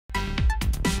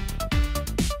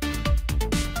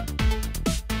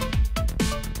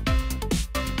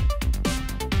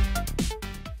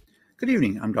Good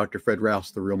evening. I'm Dr. Fred Rouse,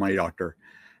 the Real Money Doctor,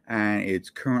 and it's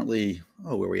currently,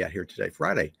 where are we at here today?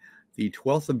 Friday, the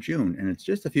 12th of June, and it's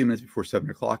just a few minutes before 7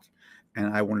 o'clock,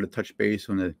 and I wanted to touch base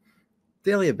on the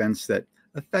daily events that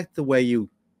affect the way you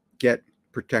get,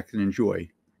 protect, and enjoy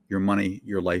your money,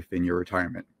 your life, and your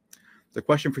retirement. The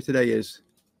question for today is,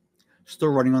 still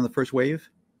running on the first wave?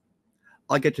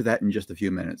 I'll get to that in just a few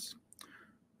minutes.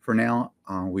 For now,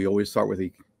 we always start with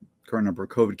the current number of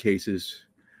COVID cases,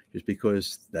 just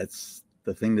because that's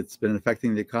the thing that's been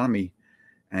affecting the economy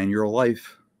and your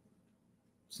life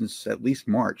since at least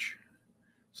March,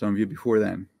 some of you before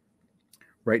then.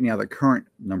 Right now, the current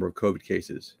number of COVID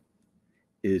cases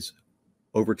is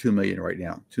over 2 million right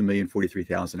now,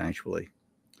 2,043,000 actually.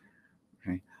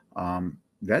 Okay,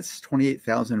 that's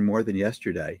 28,000 more than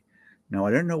yesterday. Now,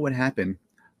 I don't know what happened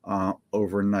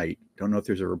overnight. Don't know if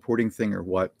there's a reporting thing or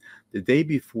what. The day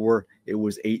before it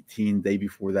was 18. Day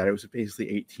before that it was basically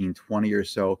 18, 20 or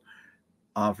so.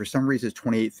 For some reason, it's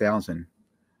 28,000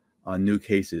 new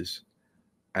cases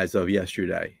as of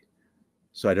yesterday.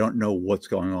 So I don't know what's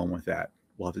going on with that.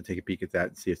 We'll have to take a peek at that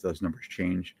and see if those numbers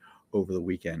change over the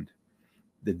weekend.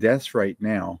 The deaths right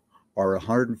now are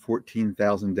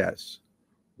 114,000 deaths,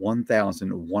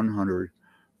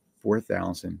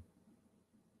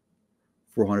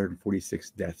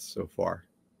 446 deaths so far.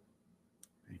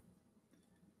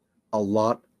 A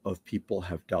lot of people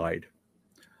have died.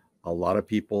 A lot of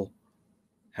people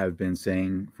have been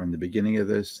saying from the beginning of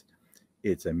this,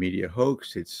 it's a media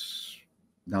hoax, it's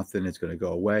nothing, it's going to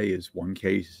go away. It's one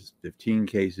case, it's 15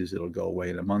 cases, it'll go away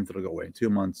in a month, it'll go away in 2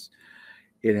 months.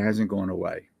 It hasn't gone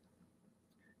away.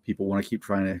 People want to keep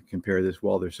trying to compare this.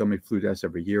 Well, there's so many flu deaths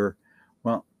every year.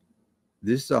 Well,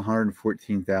 this is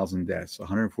 114,000 deaths.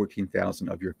 114,000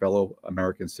 of your fellow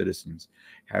American citizens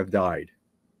have died,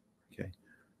 okay,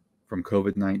 from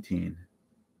COVID-19,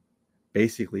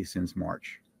 basically since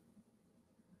March.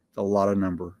 It's a lot of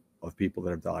number of people that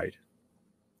have died.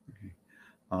 Okay.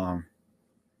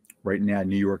 Right now,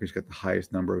 New York has got the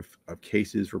highest number of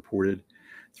cases reported,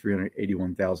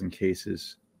 381,000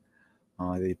 cases.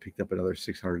 They picked up another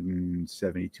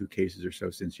 672 cases or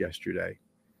so since yesterday.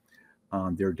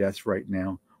 Their deaths right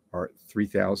now are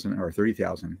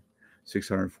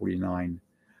 30,649.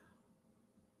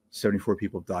 74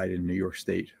 people died in New York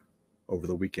State over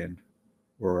the weekend,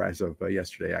 or as of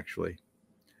yesterday, actually.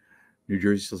 New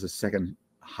Jersey still has the second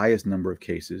highest number of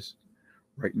cases,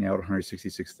 right now at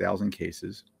 166,000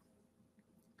 cases.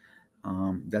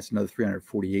 That's another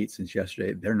 348 since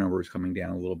yesterday. Their number is coming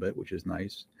down a little bit, which is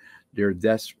nice. Their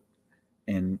deaths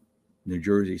in New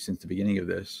Jersey since the beginning of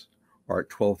this are at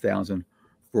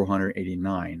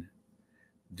 12,489.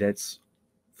 That's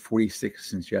 46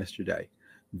 since yesterday.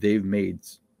 They've made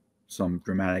some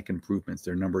dramatic improvements.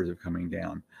 Their numbers are coming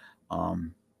down.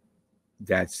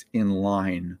 That's in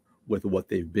line with what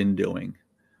they've been doing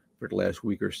for the last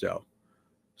week or so.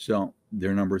 So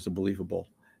their numbers are believable.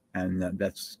 And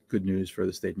that's good news for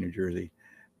the state of New Jersey.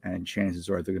 And chances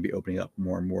are they're going to be opening up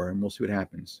more and more, and we'll see what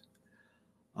happens.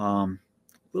 A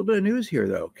little bit of news here,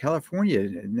 though. California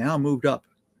now moved up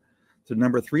to the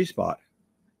number 3 spot.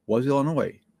 Was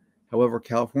Illinois. However,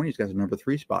 California's got the number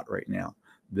 3 spot right now.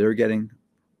 They're getting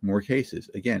more cases.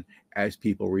 Again, as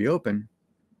people reopen,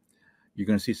 you're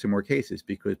going to see some more cases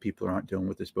because people aren't doing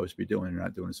what they're supposed to be doing. They're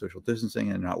not doing social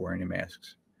distancing and not wearing the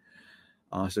masks.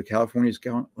 So California's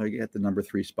at the number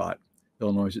 3 spot.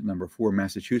 Illinois is at number 4.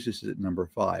 Massachusetts is at number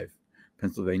 5.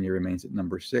 Pennsylvania remains at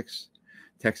number 6.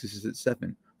 Texas is at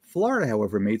 7. Florida,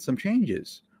 however, made some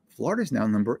changes. Florida is now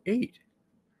number 8.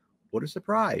 What a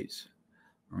surprise.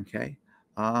 Okay.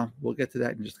 We'll get to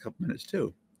that in just a couple minutes,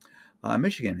 too.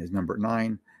 Michigan is number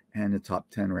 9, and the top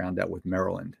 10 round out with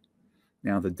Maryland.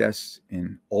 Now, the deaths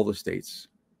in all the states,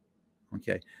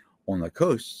 okay, on the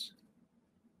coasts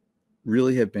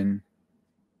really have been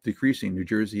decreasing. New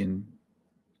Jersey and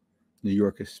New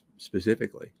York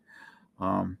specifically.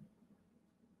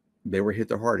 They were hit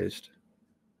the hardest,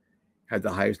 had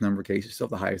the highest number of cases, still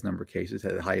the highest number of cases,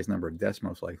 had the highest number of deaths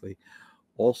most likely.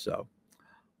 Also, I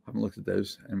haven't looked at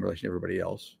those in relation to everybody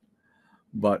else,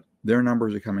 but their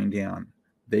numbers are coming down.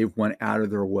 They've went out of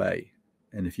their way.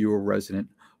 And if you're a resident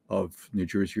of New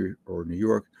Jersey or New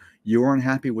York, you weren't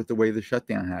happy with the way the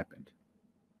shutdown happened,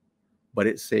 but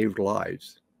it saved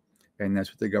lives. And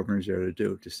that's what the governor's there to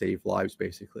do, to save lives,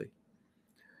 basically.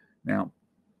 Now,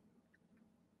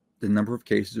 the number of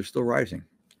cases are still rising,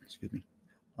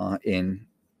 in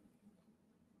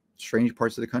strange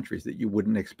parts of the country that you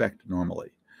wouldn't expect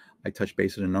normally. I touched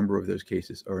base on a number of those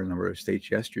cases, or a number of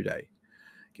states yesterday.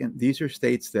 Again, these are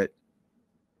states that,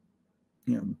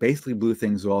 basically blew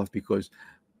things off because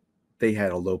they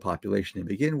had a low population to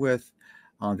begin with.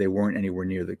 They weren't anywhere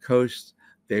near the coast.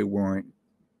 They weren't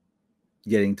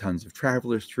getting tons of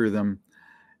travelers through them.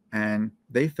 And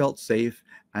they felt safe.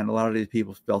 And a lot of these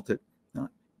people felt that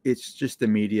it's just the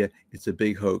media. It's a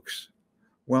big hoax.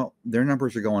 Well, their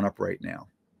numbers are going up right now.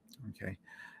 Okay.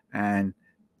 And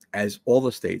as all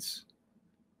the states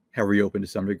have reopened to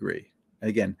some degree.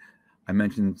 Again, I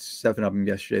mentioned 7 of them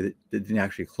yesterday that didn't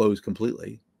actually close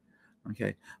completely.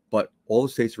 Okay. But all the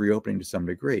states are reopening to some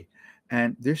degree.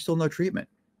 And there's still no treatment.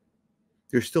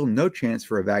 There's still no chance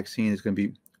for a vaccine that's going to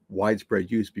be widespread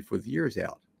use before the year is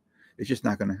out. It's just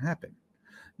not going to happen.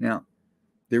 Now,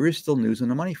 there is still news on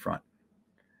the money front.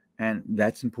 And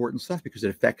that's important stuff because it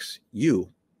affects you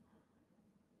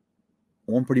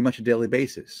on pretty much a daily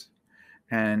basis.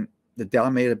 And the Dow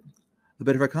made a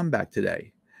bit of a comeback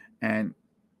today. And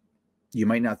you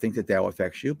might not think that Dow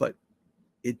affects you, but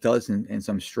it does in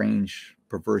some strange,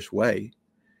 perverse way.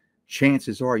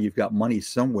 Chances are you've got money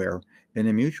somewhere in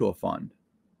a mutual fund,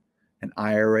 an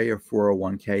IRA or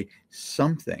 401k,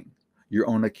 something, your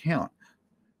own account.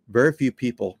 Very few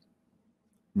people,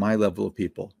 my level of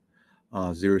people,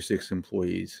 0 to 6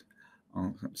 employees,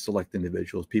 select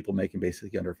individuals, people making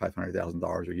basically under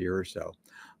 $500,000 a year or so.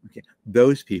 Okay,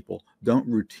 those people don't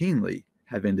routinely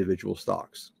have individual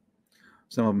stocks.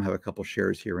 Some of them have a couple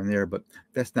shares here and there, but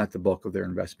that's not the bulk of their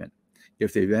investment.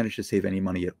 If they manage to save any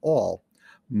money at all,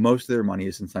 most of their money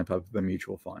is in some type of a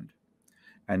mutual fund.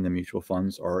 And the mutual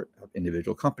funds are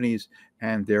individual companies,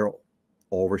 and they're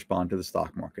all respond to the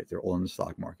stock market. They're all in the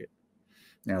stock market.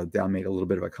 Now, Dow made a little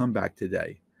bit of a comeback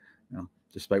today. Now,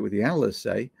 despite what the analysts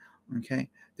say, okay,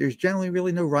 there's generally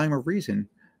really no rhyme or reason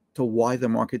to why the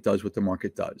market does what the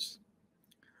market does.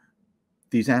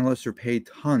 These analysts are paid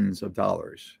tons of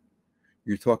dollars.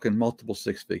 You're talking multiple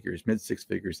 6 figures, mid 6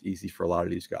 figures, easy for a lot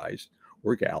of these guys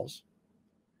or gals.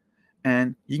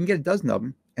 And you can get a dozen of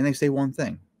them, and they say one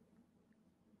thing.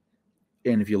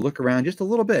 And if you look around just a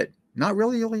little bit, not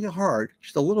really, really hard,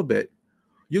 just a little bit,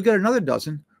 you'll get another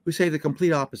dozen who say the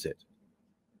complete opposite.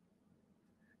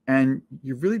 And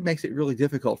it really makes it really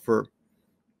difficult for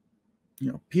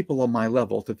people on my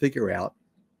level to figure out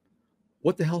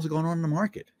what the hell's going on in the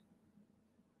market.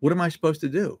 What am I supposed to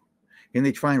do? And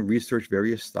they try and research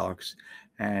various stocks,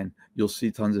 and you'll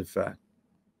see tons of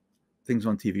things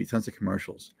on TV, tons of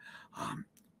commercials.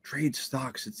 Trade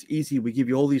stocks, it's easy. We give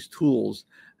you all these tools.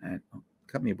 And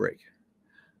cut me a break.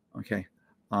 Okay.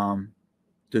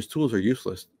 Those tools are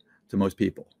useless to most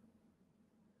people.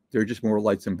 They're just more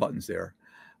lights and buttons there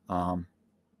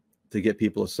to get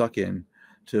people to suck in,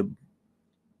 to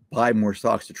buy more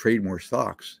stocks, to trade more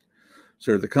stocks.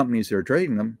 So the companies that are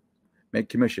trading them make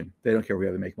commission. They don't care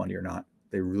whether they make money or not.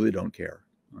 They really don't care.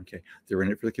 Okay. They're in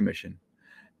it for the commission.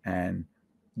 And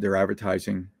their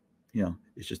advertising,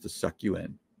 is just to suck you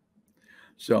in.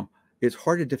 So it's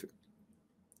hard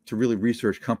to really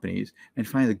research companies and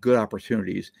find the good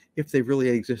opportunities if they really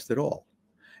exist at all.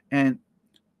 And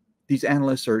these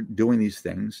analysts are doing these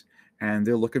things, and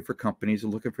they're looking for companies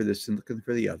and looking for this and looking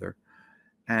for the other.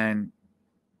 And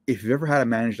if you've ever had a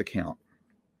managed account,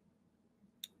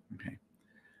 okay,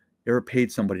 you ever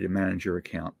paid somebody to manage your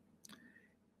account,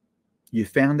 you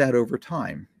found out over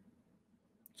time,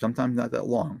 sometimes not that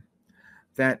long,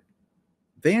 that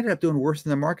they ended up doing worse than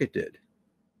the market did.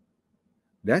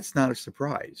 That's not a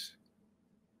surprise.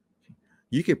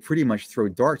 You could pretty much throw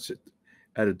darts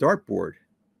at a dartboard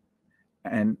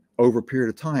and over a period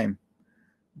of time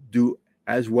do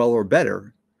as well or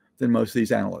better than most of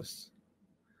these analysts.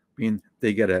 I mean,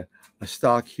 they get a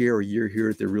stock here, a year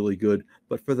here, they're really good.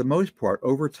 But for the most part,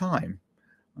 over time,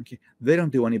 okay, they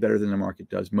don't do any better than the market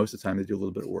does. Most of the time, they do a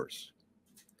little bit worse.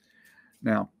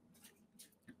 Now,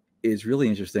 it's really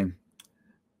interesting.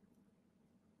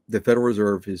 The Federal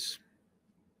Reserve has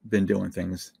been doing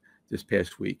things this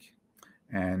past week,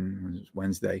 and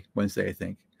Wednesday, I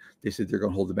think, they said they're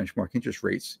going to hold the benchmark interest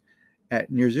rates at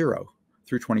near zero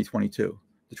through 2022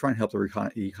 to try and help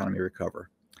the economy recover.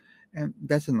 And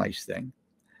that's a nice thing.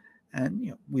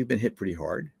 And we've been hit pretty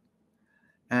hard.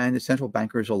 And the central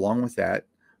bankers, along with that,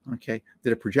 okay,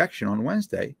 did a projection on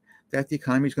Wednesday that the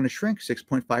economy is going to shrink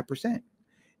 6.5%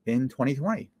 in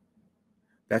 2020.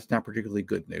 That's not particularly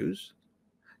good news.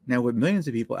 Now, with millions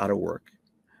of people out of work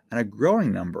and a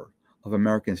growing number of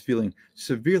Americans feeling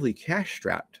severely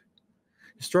cash-strapped,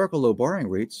 historical low borrowing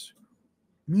rates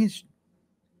means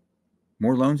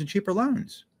more loans and cheaper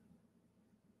loans,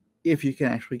 if you can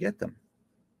actually get them.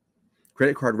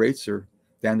 Credit card rates are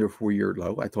down to a 4-year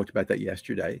low. I talked about that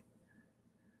yesterday.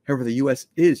 However, the U.S.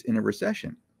 is in a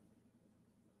recession.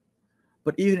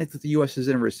 But even if the U.S. is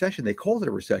in a recession, they call it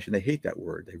a recession. They hate that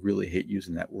word. They really hate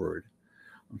using that word.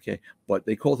 Okay, but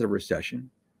they call it a recession.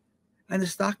 And the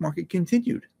stock market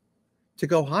continued to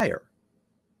go higher,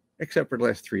 except for the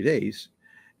last 3 days.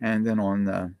 And then on,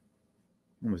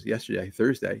 when was it, yesterday,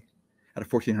 Thursday, had a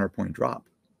 1,400-point drop.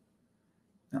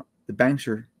 Now, the banks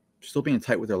are still being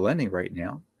tight with their lending right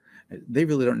now. They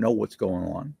really don't know what's going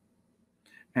on.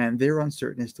 And they're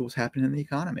uncertain as to what's happening in the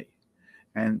economy.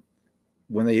 And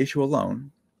when they issue a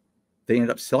loan, they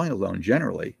end up selling a loan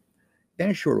generally in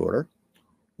a short order.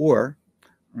 Or,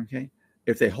 okay,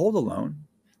 if they hold a loan,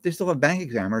 they still have bank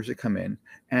examiners that come in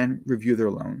and review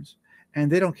their loans. And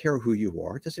they don't care who you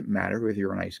are. It doesn't matter whether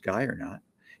you're a nice guy or not.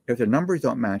 If the numbers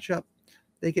don't match up,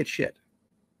 they get shit.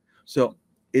 So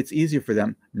it's easier for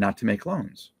them not to make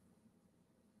loans.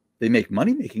 They make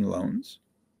money making loans.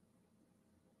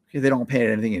 Okay, they don't pay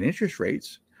anything in interest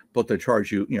rates, but they'll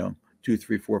charge you, 2,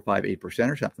 3, 4, 5, 8%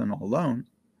 or something on a loan,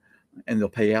 and they'll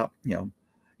pay out,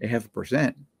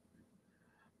 0.5%.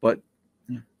 But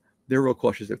they're real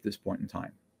cautious at this point in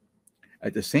time.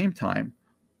 At the same time,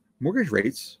 mortgage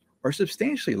rates are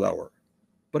substantially lower.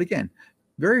 But again,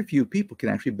 very few people can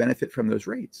actually benefit from those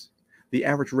rates. The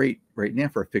average rate right now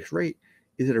for a fixed rate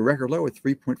is at a record low at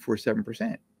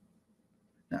 3.47%.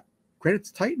 Now,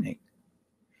 credit's tightening,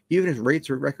 even as rates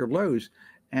are at record lows.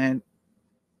 And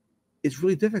it's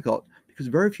really difficult because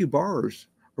very few borrowers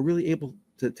are really able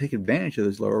to take advantage of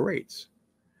those lower rates.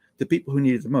 The people who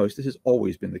need it the most, this has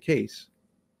always been the case.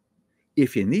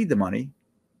 If you need the money,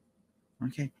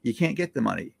 okay, you can't get the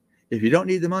money. If you don't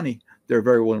need the money, they're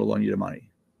very willing to loan you the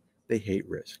money. They hate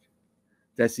risk.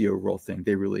 That's the overall thing.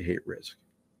 They really hate risk.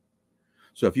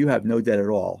 So if you have no debt at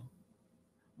all,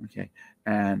 okay,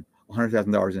 and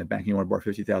 $100,000 in the bank, and you want to borrow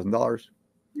 $50,000,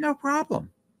 no problem.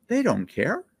 They don't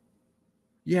care.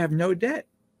 You have no debt.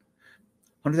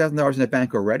 $100,000 in the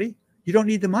bank already. You don't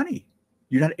need the money.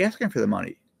 You're not asking for the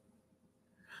money.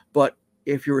 But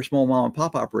if you're a small mom and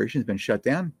pop operation that's been shut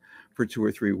down for 2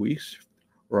 or 3 weeks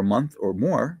or a month or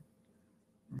more,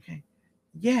 okay,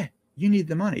 yeah, you need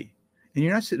the money. And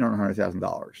you're not sitting on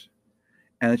 $100,000.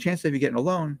 And the chances of you getting a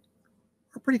loan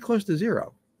are pretty close to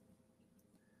zero.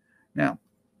 Now,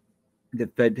 the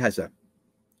Fed has a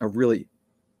really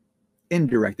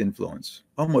indirect influence,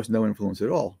 almost no influence at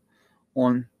all,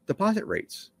 on deposit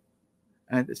rates.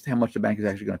 And it's how much the bank is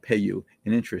actually going to pay you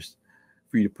in interest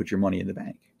for you to put your money in the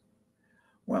bank.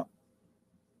 Well,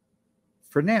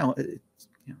 for now,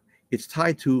 it's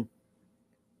tied to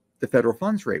the federal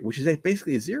funds rate, which is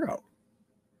basically zero.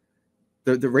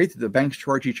 The rate that the banks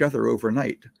charge each other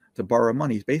overnight to borrow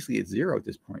money is basically at zero at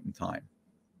this point in time.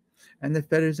 And the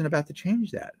Fed isn't about to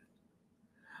change that.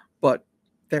 But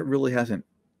that really hasn't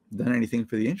done anything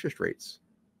for the interest rates.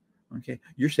 Okay,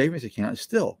 your savings account is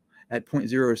still at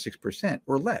 0.06%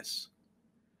 or less.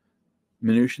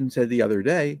 Mnuchin said the other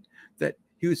day that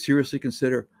he would seriously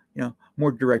consider,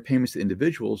 more direct payments to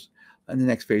individuals in the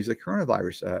next phase of the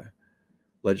coronavirus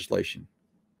legislation.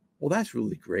 Well, that's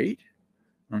really great,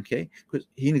 okay, because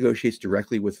he negotiates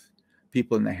directly with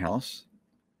people in the House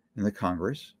and the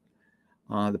Congress.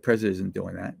 The president isn't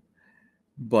doing that,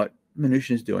 but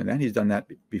Mnuchin is doing that. He's done that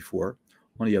before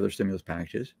on the other stimulus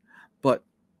packages. But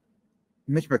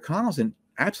Mitch McConnell's in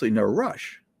absolutely no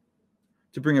rush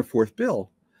to bring a fourth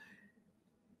bill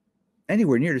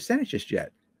anywhere near the Senate just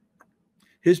yet.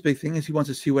 His big thing is he wants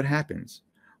to see what happens.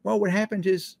 Well, what happened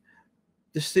is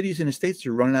the cities and the states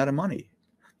are running out of money.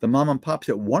 The mom and pops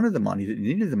that wanted the money, that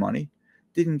needed the money,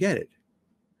 didn't get it.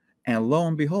 And lo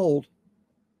and behold,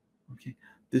 okay,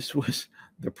 this was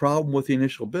the problem with the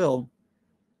initial bill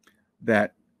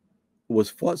that was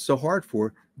fought so hard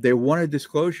for. They wanted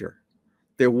disclosure.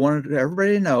 They wanted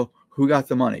everybody to know who got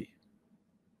the money.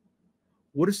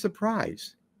 What a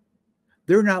surprise.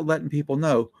 They're not letting people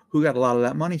know who got a lot of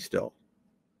that money still.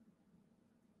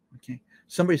 Okay,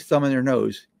 somebody's thumbing their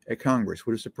nose at Congress.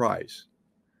 What a surprise.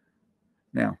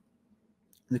 Now,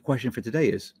 the question for today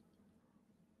is,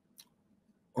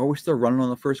 are we still running on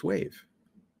the first wave?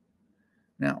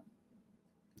 Now,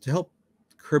 to help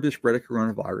curb the spread of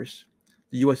coronavirus,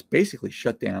 the U.S. basically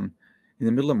shut down in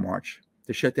the middle of March.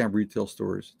 They shut down retail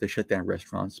stores. They shut down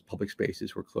restaurants. Public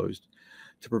spaces were closed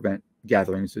to prevent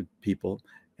gatherings of people.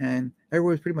 And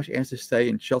everyone was pretty much asked to stay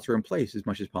and shelter in place as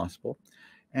much as possible.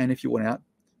 And if you went out,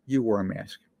 you wore a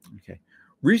mask. Okay.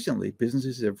 Recently,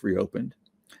 businesses have reopened,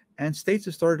 and states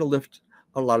have started to lift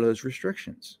a lot of those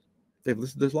restrictions. They've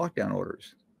lifted those lockdown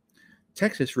orders.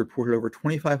 Texas reported over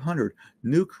 2,500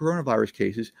 new coronavirus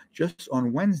cases just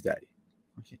on Wednesday.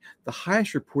 Okay. The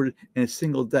highest reported in a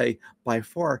single day by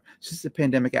far since the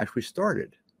pandemic actually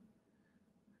started.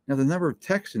 Now, the number of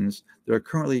Texans that are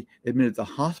currently admitted to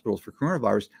hospitals for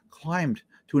coronavirus climbed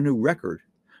to a new record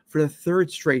for the third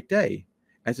straight day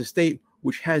as a state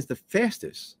which has the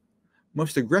fastest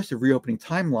most aggressive reopening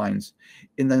timelines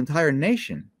in the entire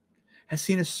nation, has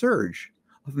seen a surge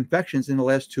of infections in the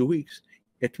last 2 weeks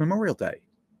after Memorial Day.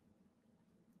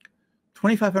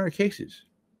 2,500 cases.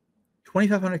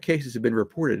 2,500 cases have been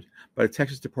reported by the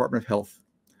Texas Department of Health.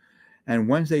 And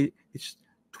Wednesday, it's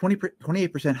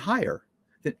 28% higher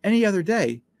than any other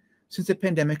day since the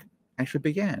pandemic actually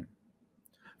began,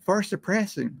 far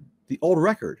surpassing the old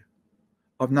record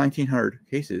of 1,900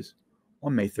 cases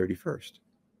on May 31st.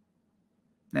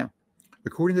 Now,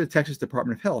 according to the Texas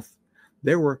Department of Health,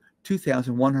 there were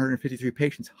 2,153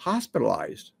 patients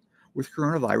hospitalized with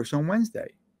coronavirus on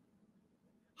Wednesday.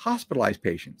 Hospitalized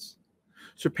patients,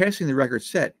 surpassing the record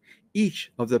set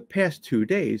each of the past 2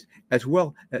 days, as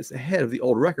well as ahead of the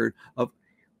old record of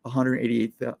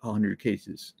 188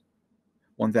 cases,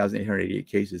 1,888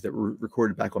 cases that were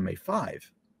recorded back on May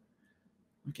 5.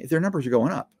 Okay, their numbers are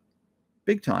going up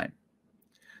big time.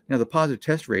 Now, the positive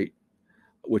test rate,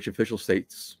 which official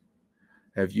states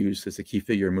have used as a key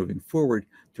figure moving forward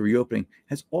to reopening,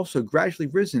 has also gradually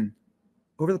risen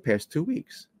over the past 2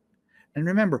 weeks. And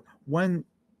remember, when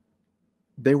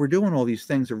they were doing all these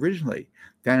things originally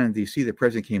down in DC, the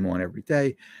president came on every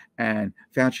day, and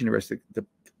Fauci and the rest of the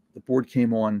board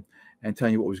came on and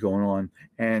telling you what was going on.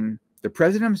 And the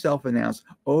president himself announced,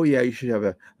 oh yeah, you should have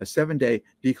a 7-day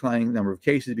declining number of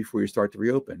cases before you start to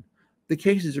reopen. The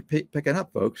cases are picking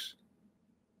up, folks.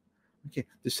 Okay,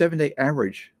 the 7-day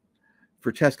average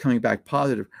for tests coming back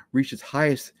positive reached its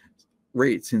highest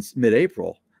rate since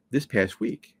mid-April this past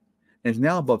week, and is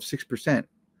now above 6%,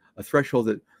 a threshold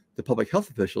that the public health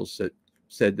officials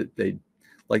said that they'd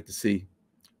like to see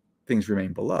things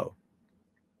remain below.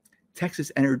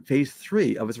 Texas entered phase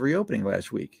 3 of its reopening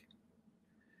last week,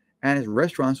 and its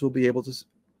restaurants will be able to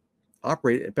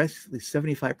operate at basically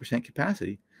 75%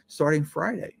 capacity starting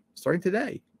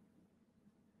today.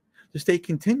 The state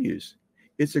continues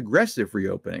its aggressive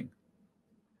reopening,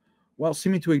 while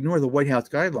seeming to ignore the White House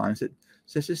guidelines that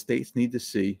says the states need to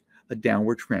see a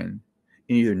downward trend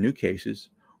in either new cases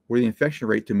or the infection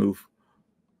rate to move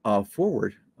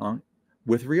forward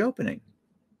with reopening.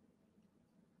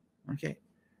 Okay,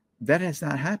 that has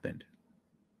not happened.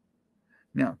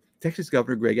 Now, Texas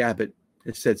Governor Greg Abbott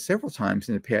has said several times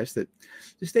in the past that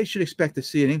the state should expect to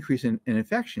see an increase in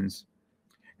infections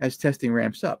as testing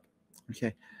ramps up.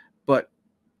 Okay, but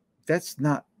that's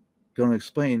not going to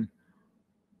explain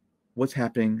what's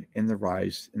happening in the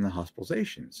rise in the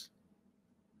hospitalizations.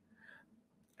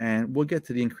 And we'll get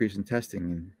to the increase in testing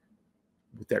and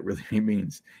what that really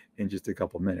means in just a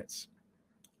couple minutes.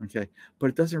 Okay, but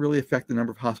it doesn't really affect the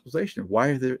number of hospitalizations. Why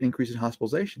are there increase in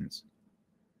hospitalizations?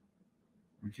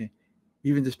 Okay,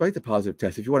 even despite the positive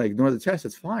test, if you want to ignore the test,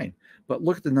 that's fine. But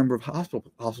look at the number of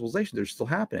hospitalizations that are still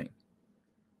happening.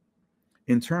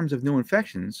 In terms of new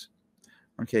infections,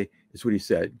 okay, is what he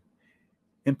said.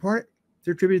 In part,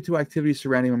 they're attributed to activities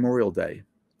surrounding Memorial Day,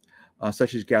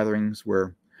 such as gatherings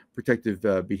where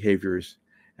protective behaviors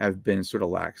have been sort of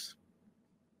lax.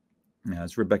 Now,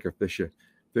 it's Rebecca Fisher.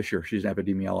 She's an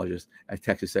epidemiologist at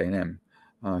Texas A&M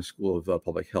School of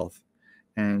Public Health,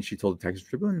 and she told the Texas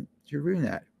Tribune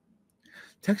that.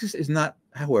 Texas is not,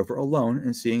 however, alone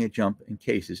in seeing a jump in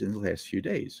cases in the last few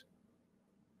days.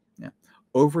 Now,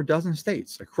 over a dozen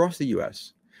states across the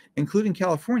U.S., including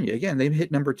California, again, they've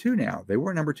hit number 2 now. They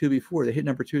were number 2 before. They hit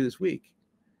number 2 this week.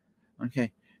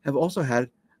 Okay, have also had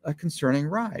a concerning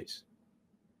rise.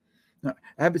 Now,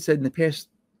 Abbott said in the past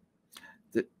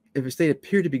that if a state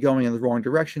appeared to be going in the wrong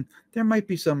direction, there might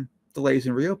be some delays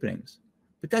in reopenings.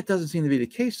 But that doesn't seem to be the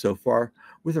case so far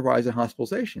with the rise in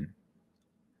hospitalization.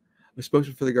 A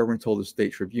spokesman for the government told the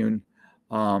State Tribune,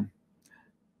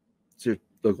 it's a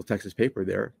local Texas paper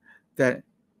there, that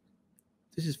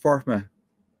this is far from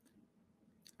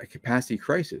a capacity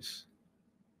crisis.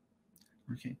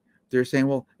 Okay, they're saying,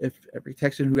 well, if every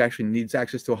Texan who actually needs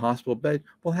access to a hospital bed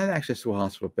will have access to a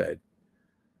hospital bed.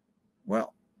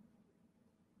 Well,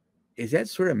 is that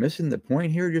sort of missing the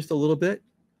point here just a little bit?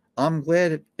 I'm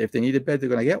glad if they need a bed, they're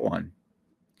going to get one.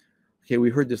 Okay, we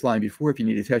heard this line before, if you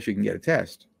need a test, you can get a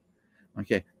test.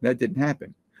 Okay, that didn't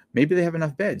happen. Maybe they have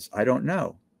enough beds. I don't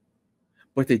know.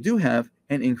 But they do have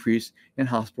an increase in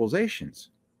hospitalizations.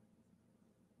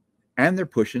 And they're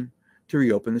pushing to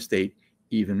reopen the state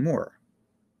even more.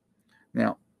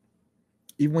 Now,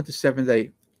 even with the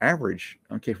 7-day average,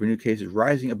 okay, for new cases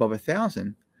rising above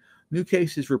 1,000, new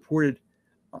cases reported,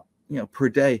 per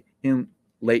day in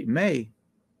late May,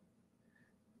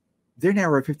 they're now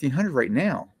over 1,500 right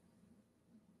now.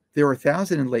 There were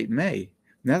 1,000 in late May.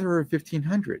 Now they're over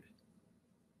 1,500.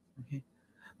 Okay.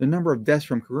 The number of deaths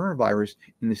from coronavirus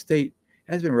in the state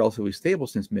has been relatively stable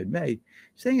since mid-May,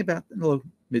 staying about in the low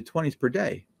mid-20s per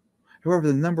day. However,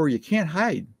 the number you can't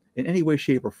hide in any way,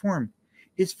 shape, or form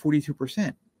is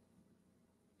 42%.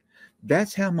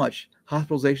 That's how much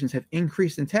hospitalizations have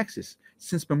increased in Texas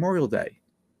since Memorial Day.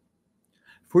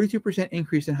 42%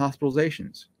 increase in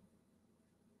hospitalizations.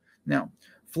 Now,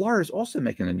 Florida is also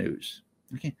making the news.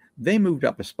 Okay, they moved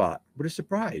up a spot. What a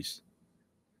surprise.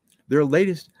 Their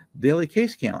latest daily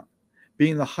case count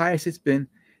being the highest it's been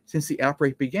since the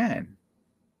outbreak began.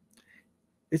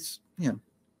 It's,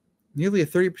 nearly a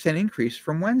 30% increase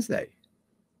from Wednesday,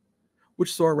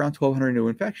 which saw around 1,200 new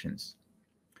infections.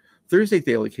 Thursday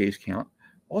daily case count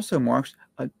also marks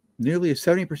nearly a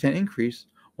 70% increase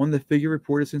on the figure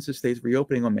reported since the state's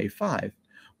reopening on May 5,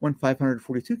 when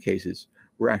 542 cases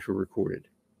were actually recorded.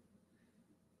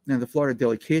 Now, the Florida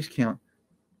daily case count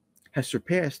has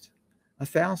surpassed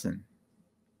 1,000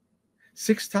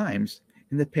 6 times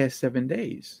in the past 7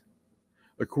 days,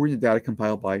 according to data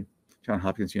compiled by Johns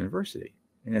Hopkins University.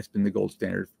 And that's been the gold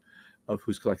standard of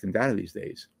who's collecting data these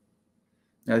days.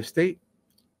 Now, the state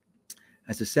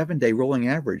has a 7-day rolling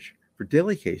average for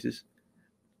daily cases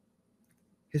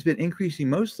has been increasing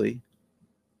mostly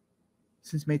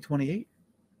since May 28.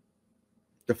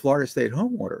 The Florida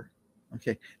stay-at-home order,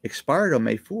 expired on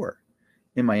May 4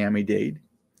 in Miami-Dade,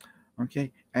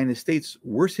 and the state's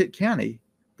worst-hit county,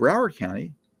 Broward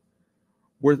County,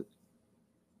 were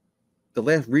the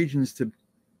last regions to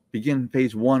begin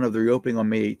phase 1 of the reopening on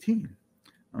May 18.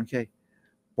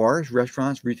 Bars,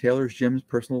 restaurants, retailers, gyms,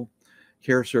 personal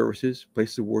care services,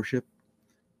 places of worship,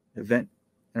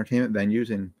 entertainment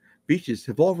venues, and beaches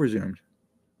have all resumed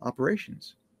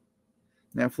operations.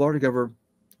 Now, Florida Governor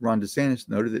Ron DeSantis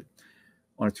noted that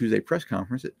on a Tuesday press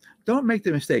conference that don't make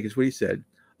the mistake, is what he said,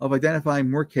 of identifying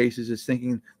more cases as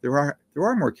thinking there are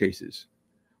more cases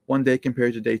one day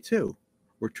compared to day 2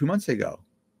 or 2 months ago.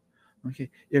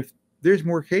 If there's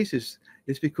more cases,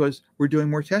 it's because we're doing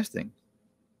more testing.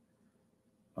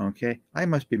 I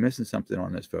must be missing something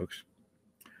on this, folks.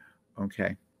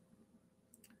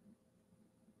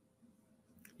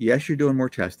 Yes, you're doing more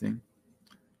testing.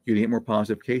 You're going to get more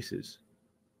positive cases.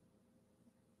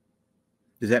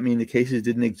 Does that mean the cases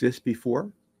didn't exist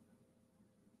before?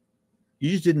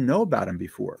 You just didn't know about them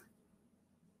before.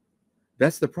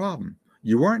 That's the problem.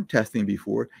 You weren't testing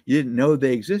before. You didn't know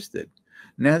they existed.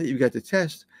 Now that you've got the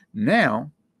test,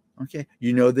 now,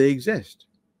 you know they exist.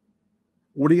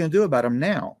 What are you going to do about them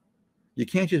now? You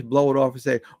can't just blow it off and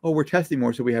say, oh, we're testing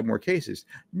more, so we have more cases.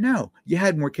 No, you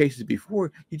had more cases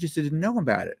before. You just didn't know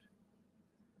about it.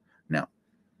 Now,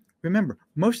 remember,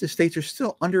 most of the states are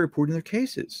still underreporting their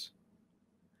cases.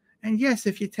 And yes,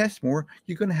 if you test more,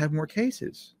 you're going to have more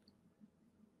cases.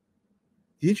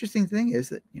 The interesting thing is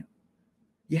that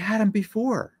you had them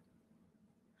before.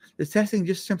 The testing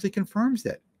just simply confirms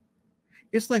that.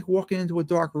 It's like walking into a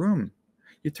dark room.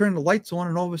 You turn the lights on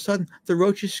and all of a sudden the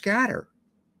roaches scatter.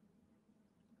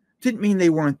 Didn't mean they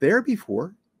weren't there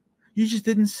before. You just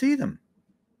didn't see them.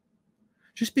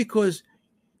 Just because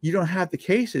you don't have the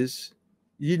cases,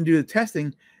 you didn't do the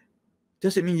testing,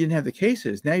 doesn't mean you didn't have the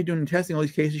cases. Now you're doing the testing, all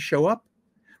these cases show up.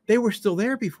 They were still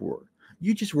there before.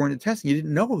 You just weren't testing. You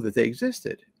didn't know that they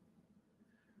existed.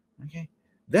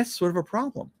 That's sort of a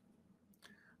problem.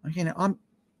 Now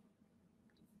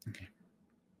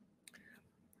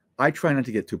I try not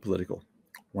to get too political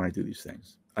when I do these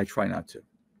things. I try not to.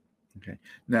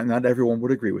 Now, not everyone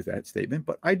would agree with that statement,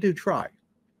 but I do try.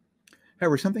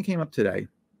 However, something came up today,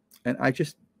 and I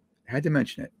just had to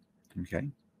mention it.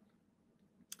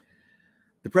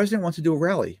 The president wants to do a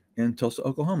rally in Tulsa,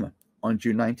 Oklahoma on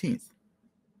June 19th.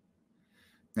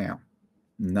 Now,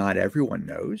 not everyone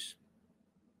knows,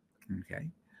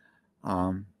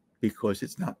 because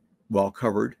it's not well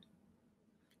covered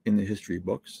in the history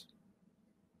books.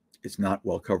 It's not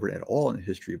well covered at all in the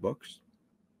history books.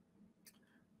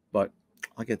 But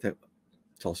I'll get to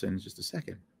Tulsa in just a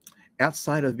second.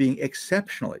 Outside of being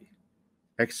exceptionally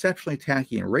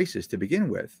tacky and racist to begin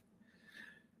with,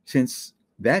 since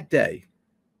that day,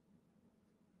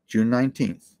 June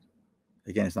 19th,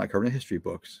 again, it's not covered in history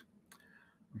books,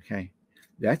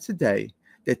 that's the day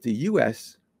that the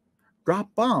U.S.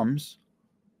 dropped bombs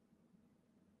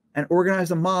and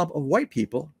organized a mob of white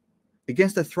people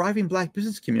against a thriving black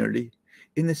business community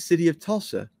in the city of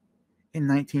Tulsa in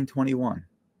 1921.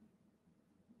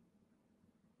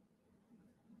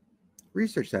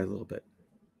 Research that a little bit.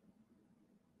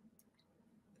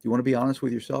 If you want to be honest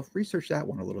with yourself, research that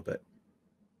one a little bit.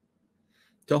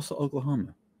 Tulsa,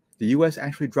 Oklahoma. The U.S.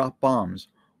 actually dropped bombs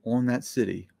on that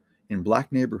city in black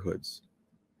neighborhoods.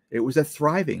 It was a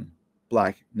thriving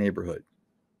black neighborhood.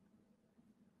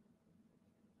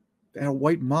 They had a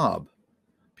white mob,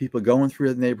 people going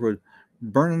through the neighborhood,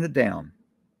 burning it down.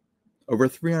 Over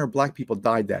 300 black people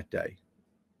died that day.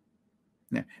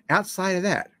 Now, outside of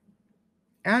that,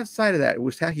 it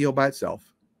was tacky all by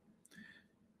itself.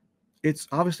 It's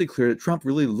obviously clear that Trump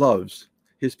really loves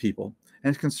his people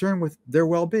and is concerned with their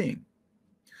well-being.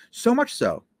 So much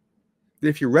so that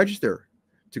if you register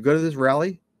to go to this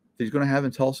rally that he's going to have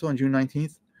in Tulsa on June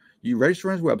 19th, you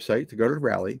register on his website to go to the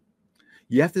rally.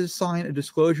 You have to sign a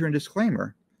disclosure and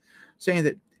disclaimer saying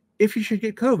that if you should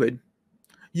get COVID,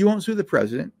 you won't sue the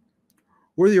president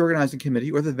or the organizing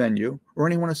committee or the venue or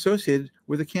anyone associated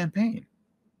with the campaign.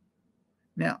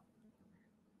 Now,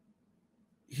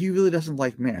 he really doesn't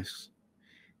like masks.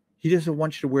 He doesn't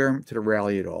want you to wear them to the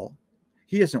rally at all.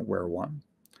 He doesn't wear one.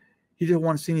 He doesn't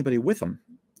want to see anybody with them.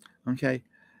 Okay?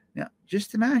 Now,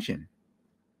 just imagine.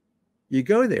 You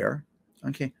go there.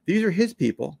 Okay? These are his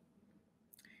people.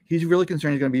 He's really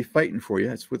concerned he's going to be fighting for you.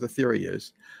 That's what the theory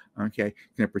is. Okay?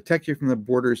 He's going to protect you from the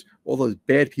borders, all those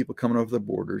bad people coming over the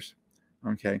borders.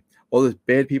 Okay? All those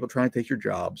bad people trying to take your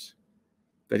jobs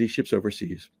that he ships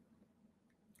overseas.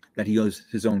 That he goes,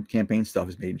 his own campaign stuff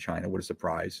is made in China. What a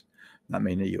surprise. Not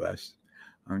made in the U.S.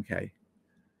 Okay.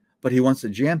 But he wants to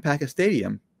jam-pack a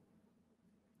stadium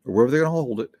or wherever they're going to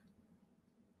hold it.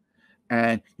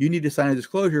 And you need to sign a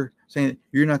disclosure saying that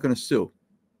you're not going to sue.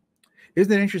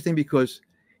 Isn't it interesting? Because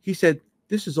he said,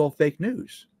 this is all fake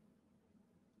news.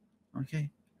 Okay.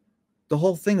 The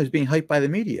whole thing is being hyped by the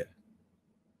media.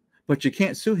 But you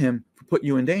can't sue him for putting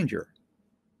you in danger.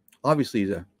 Obviously,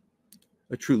 he's a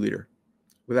true leader,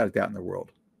 without a doubt in the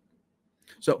world.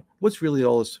 So what's really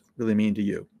all this really mean to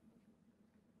you?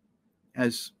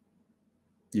 As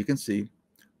you can see,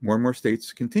 more and more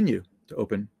states continue to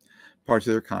open parts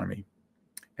of their economy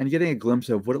and getting a glimpse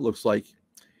of what it looks like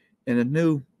in a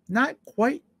new, not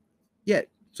quite yet,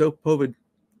 so COVID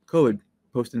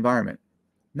post environment.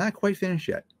 Not quite finished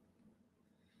yet.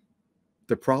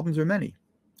 The problems are many,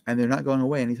 and they're not going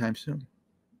away anytime soon.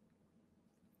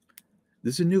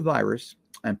 This is a new virus,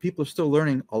 and people are still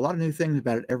learning a lot of new things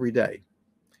about it every day.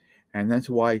 And that's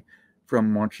why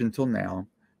from March until now,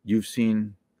 you've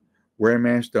seen wear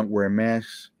masks, don't wear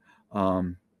masks.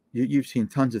 You've seen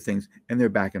tons of things, and they're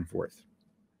back and forth.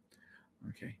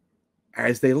 Okay.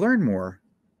 As they learn more,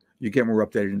 you get more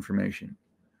updated information.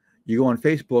 You go on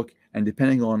Facebook, and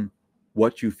depending on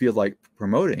what you feel like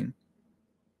promoting,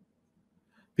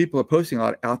 people are posting a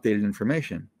lot of outdated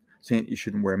information saying you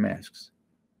shouldn't wear masks.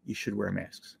 You should wear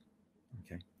masks.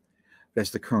 Okay.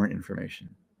 That's the current information.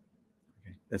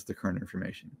 Okay. That's the current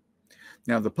information.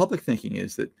 Now, the public thinking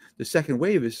is that the second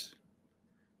wave is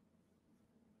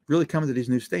really coming to these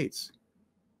new states.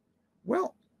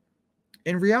 Well,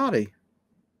 in reality,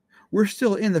 we're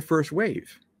still in the first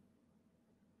wave.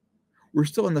 We're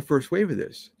still in the first wave of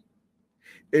this.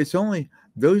 It's only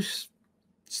those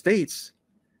states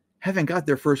haven't got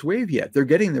their first wave yet. They're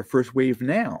getting their first wave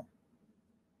now.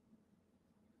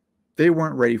 They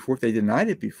weren't ready for it. They denied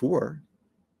it before.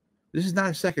 This is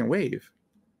not a second wave.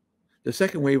 The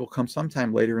second wave will come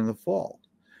sometime later in the fall,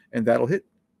 and that'll hit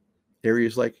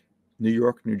areas like New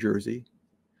York, New Jersey,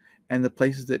 and the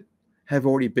places that have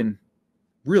already been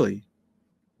really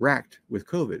racked with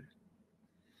COVID.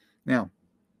 Now,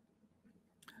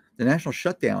 the national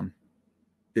shutdown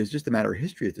is just a matter of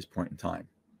history at this point in time.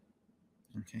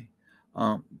 Okay,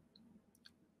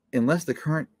 unless the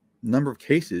current number of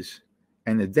cases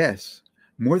and the deaths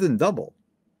more than double,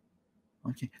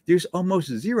 okay, there's almost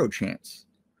zero chance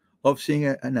of seeing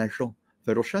a national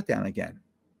federal shutdown again.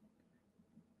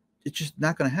 It's just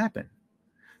not going to happen.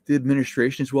 The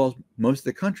administration, as well as most of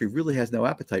the country, really has no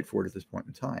appetite for it at this point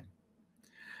in time.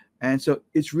 And so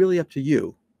it's really up to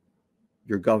you,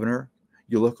 your governor,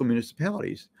 your local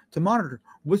municipalities, to monitor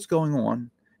what's going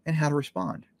on and how to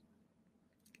respond.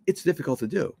 It's difficult to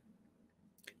do.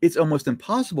 It's almost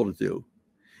impossible to do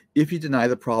if you deny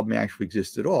the problem actually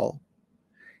exists at all,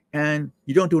 and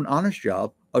you don't do an honest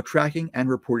job of tracking and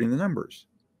reporting the numbers.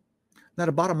 Now,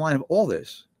 the bottom line of all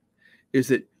this is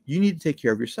that you need to take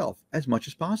care of yourself as much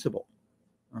as possible.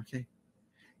 Okay?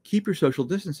 Keep your social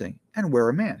distancing and wear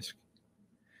a mask.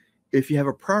 If you have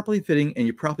a properly fitting and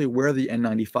you properly wear the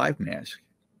N95 mask,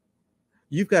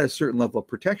 you've got a certain level of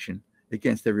protection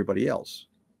against everybody else.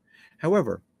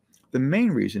 However, the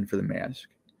main reason for the mask,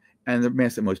 and the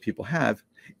mask that most people have,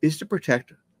 is to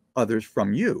protect others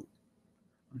from you.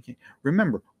 Okay.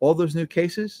 Remember, all those new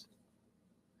cases,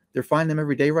 they're finding them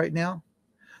every day right now.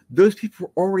 Those people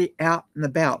were already out and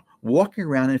about, walking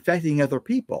around infecting other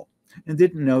people, and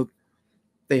didn't know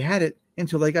they had it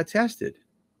until they got tested.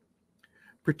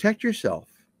 Protect yourself.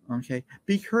 Okay.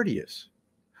 Be courteous.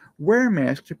 Wear a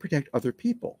mask to protect other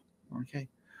people. Okay.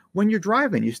 When you're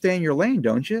driving, you stay in your lane,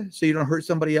 don't you? So you don't hurt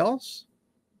somebody else.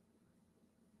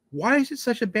 Why is it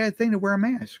such a bad thing to wear a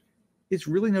mask? It's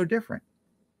really no different.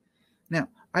 Now,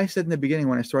 I said in the beginning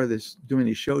when I started doing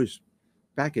these shows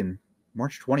back in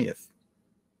March 20th,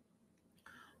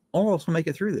 all of us will make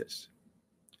it through this,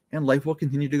 and life will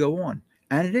continue to go on.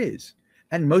 And it is.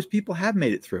 And most people have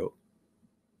made it through.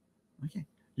 Okay.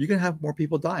 You're going to have more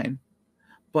people dying,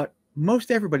 but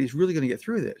most everybody's really going to get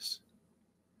through this.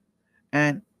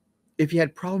 And if you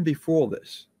had problems before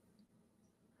this,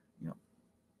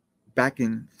 back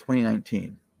in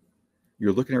 2019,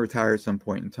 you're looking to retire at some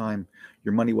point in time,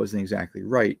 your money wasn't exactly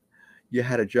right, you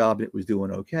had a job and it was doing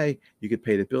okay, you could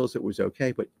pay the bills, it was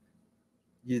okay, but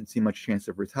you didn't see much chance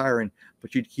of retiring,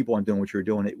 but you'd keep on doing what you were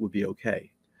doing, it would be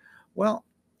okay. Well,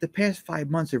 the past 5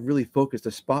 months have really focused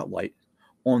a spotlight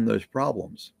on those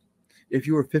problems. If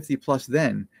you were 50 plus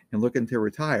then and looking to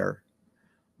retire,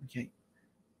 okay,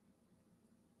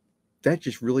 that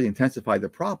just really intensified the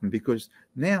problem, because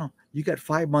now you got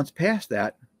 5 months past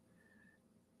that,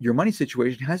 your money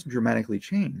situation hasn't dramatically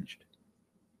changed.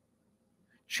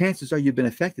 Chances are you've been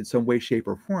affected some way, shape,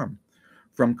 or form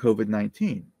from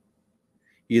COVID-19,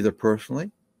 either personally,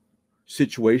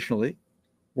 situationally,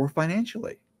 or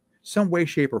financially. Some way,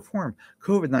 shape, or form,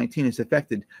 COVID-19 has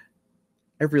affected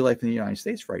every life in the United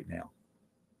States right now.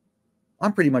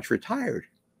 I'm pretty much retired.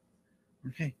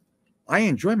 Okay. I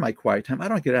enjoy my quiet time. I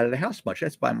don't get out of the house much.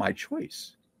 That's by my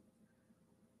choice.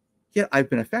 Yet I've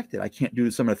been affected. I can't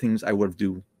do some of the things I would have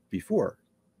do before.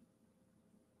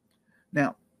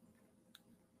 Now,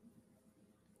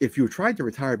 if you tried to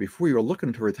retire before, you were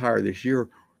looking to retire this year,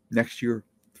 next year,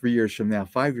 3 years from now,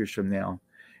 5 years from now,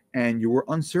 and you were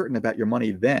uncertain about your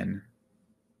money then,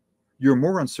 you're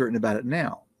more uncertain about it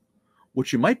now.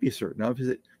 What you might be certain of is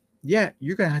that, yeah,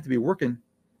 you're going to have to be working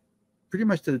pretty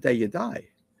much to the day you die.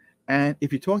 And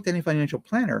if you talk to any financial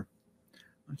planner,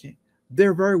 okay,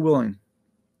 they're very willing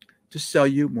to sell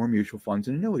you more mutual funds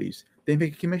and annuities. They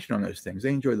make a commission on those things. They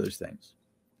enjoy those things.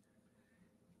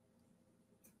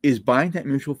 Is buying that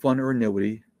mutual fund or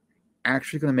annuity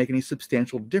actually going to make any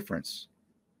substantial difference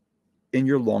in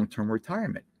your long-term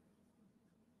retirement?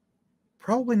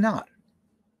 Probably not.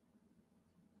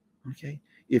 Okay.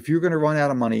 If you're going to run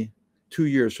out of money 2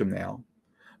 years from now,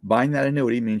 buying that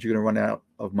annuity means you're going to run out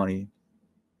of money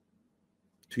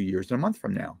 2 years and a month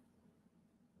from now.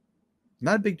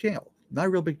 Not a big deal. Not a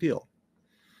real big deal.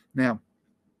 Now,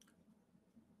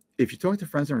 if you talk to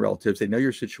friends and relatives, they know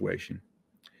your situation.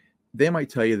 They might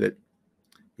tell you that,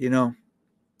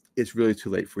 it's really too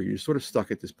late for you. You're sort of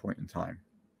stuck at this point in time.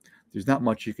 There's not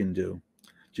much you can do.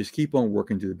 Just keep on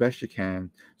working, do the best you can,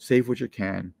 save what you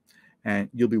can, and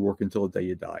you'll be working until the day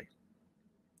you die.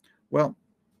 Well,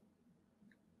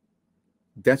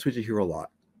 that's what you hear a lot.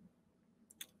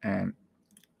 And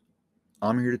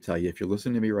I'm here to tell you, if you're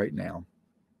listening to me right now,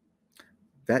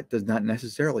 that does not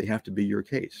necessarily have to be your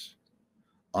case.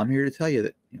 I'm here to tell you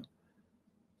that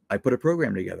I put a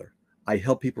program together. I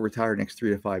help people retire next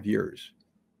 3 to 5 years.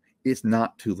 It's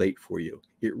not too late for you.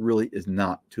 It really is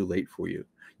not too late for you.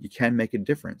 You can make a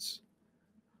difference.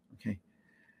 Okay.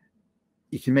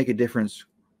 You can make a difference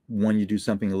when you do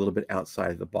something a little bit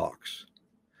outside of the box,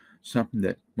 something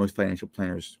that most financial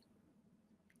planners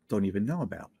don't even know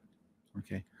about.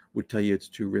 Okay. Would tell you it's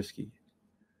too risky.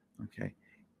 Okay.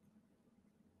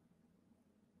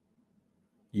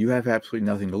 You have absolutely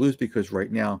nothing to lose, because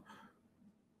right now,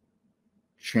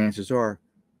 chances are,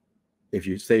 if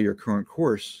you stay your current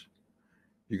course,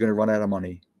 you're going to run out of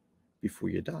money before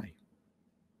you die.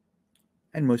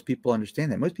 And most people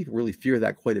understand that. Most people really fear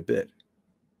that quite a bit.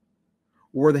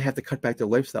 Or they have to cut back their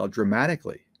lifestyle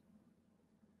dramatically.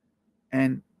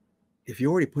 And if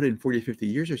you already put in 40, 50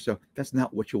 years or so, that's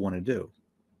not what you want to do.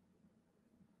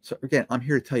 So again, I'm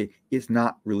here to tell you, it's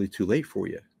not really too late for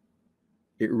you.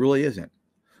 It really isn't.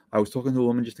 I was talking to a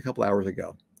woman just a couple hours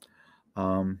ago.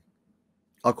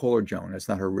 I'll call her Joan. That's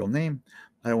not her real name.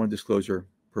 I don't want to disclose her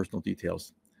personal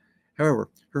details. However,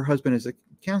 her husband is a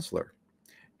counselor.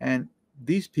 And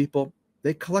these people,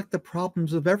 they collect the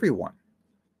problems of everyone.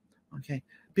 Okay?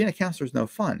 Being a counselor is no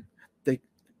fun.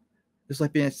 It's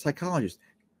like being a psychologist.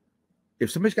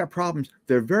 If somebody's got problems,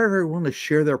 they're very, very willing to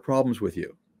share their problems with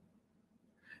you.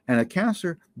 And a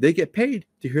counselor, they get paid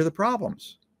to hear the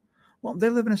problems. Well, they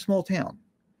live in a small town,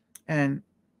 and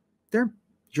they're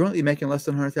jointly making less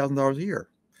than $100,000 a year.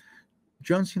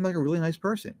 Joan seemed like a really nice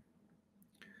person,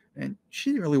 and she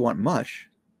didn't really want much.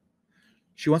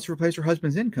 She wants to replace her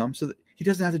husband's income so that he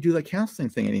doesn't have to do that counseling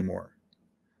thing anymore.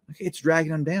 Okay, it's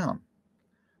dragging him down.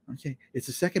 Okay, it's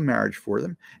a second marriage for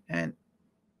them, and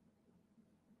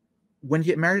when you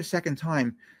get married a second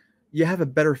time, you have a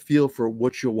better feel for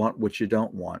what you want, what you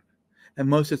don't want. And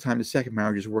most of the time, the second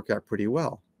marriages work out pretty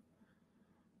well.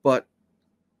 But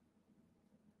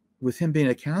with him being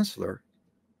a counselor,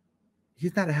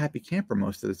 he's not a happy camper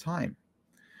most of the time.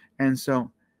 And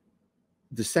so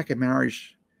the second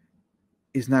marriage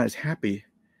is not as happy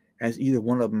as either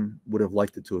one of them would have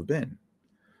liked it to have been.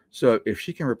 So if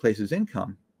she can replace his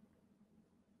income,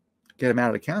 get him out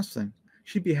of the counseling,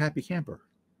 she'd be a happy camper.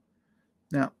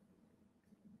 Now,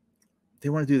 they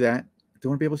want to do that. They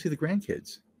want to be able to see the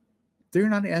grandkids. They're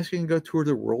not asking to go tour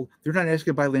the world. They're not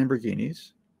asking to buy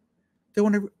Lamborghinis. They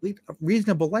want to lead a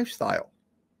reasonable lifestyle.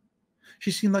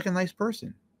 She seemed like a nice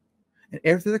person. And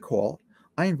after the call,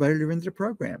 I invited her into the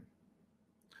program.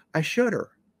 I showed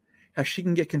her how she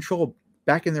can get control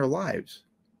back in their lives,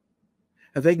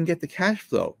 how they can get the cash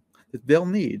flow that they'll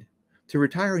need to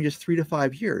retire in just 3 to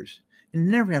 5 years and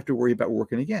never have to worry about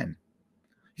working again.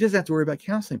 She doesn't have to worry about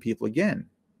counseling people again.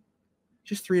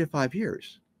 Just 3 to 5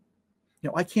 years.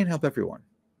 I can't help everyone,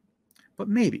 but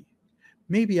maybe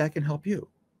I can help you.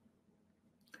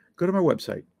 Go to my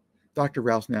website,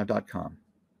 drrousenow.com.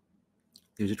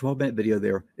 There's a 12-minute video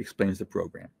there that explains the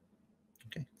program.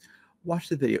 Okay. Watch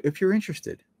the video. If you're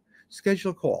interested,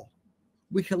 schedule a call.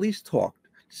 We can at least talk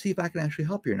to see if I can actually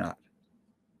help you or not.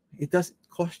 It doesn't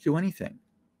cost you anything.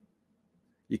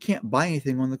 You can't buy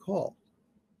anything on the call.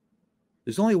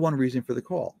 There's only one reason for the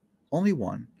call. Only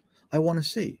one. I want to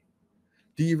see,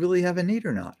 do you really have a need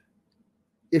or not?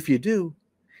 If you do,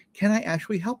 can I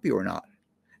actually help you or not?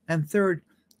 And third,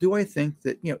 do I think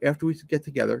that, after we get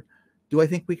together, do I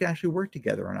think we can actually work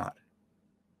together or not?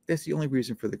 That's the only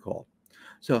reason for the call.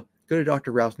 So go to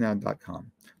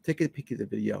drrousenow.com, take a peek at the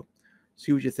video,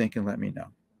 see what you think, and let me know.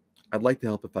 I'd like to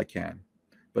help if I can.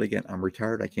 But again, I'm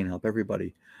retired. I can't help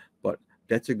everybody. But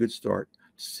that's a good start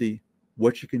to see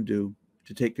what you can do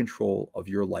to take control of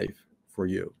your life for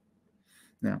you.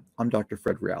 Now, I'm Dr.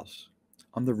 Fred Rouse.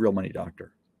 I'm the Real Money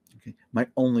Doctor. Okay? My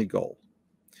only goal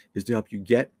is to help you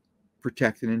get,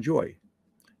 protect, and enjoy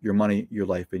your money, your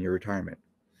life, and your retirement.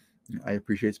 I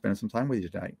appreciate spending some time with you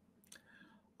tonight.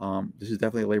 This is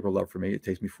definitely a labor of love for me. It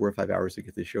takes me 4 or 5 hours to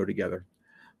get this show together,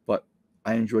 but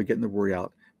I enjoy getting the word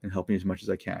out and helping as much as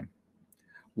I can.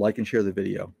 Like and share the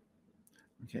video.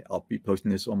 Okay, I'll be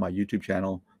posting this on my YouTube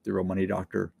channel, The Real Money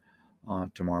Doctor,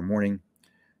 tomorrow morning,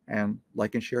 and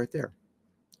like and share it there.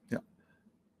 Yeah,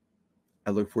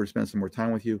 I look forward to spending some more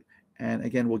time with you. And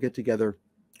again, we'll get together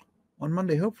on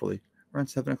Monday, hopefully around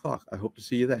 7 o'clock. I hope to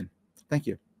see you then. Thank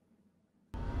you.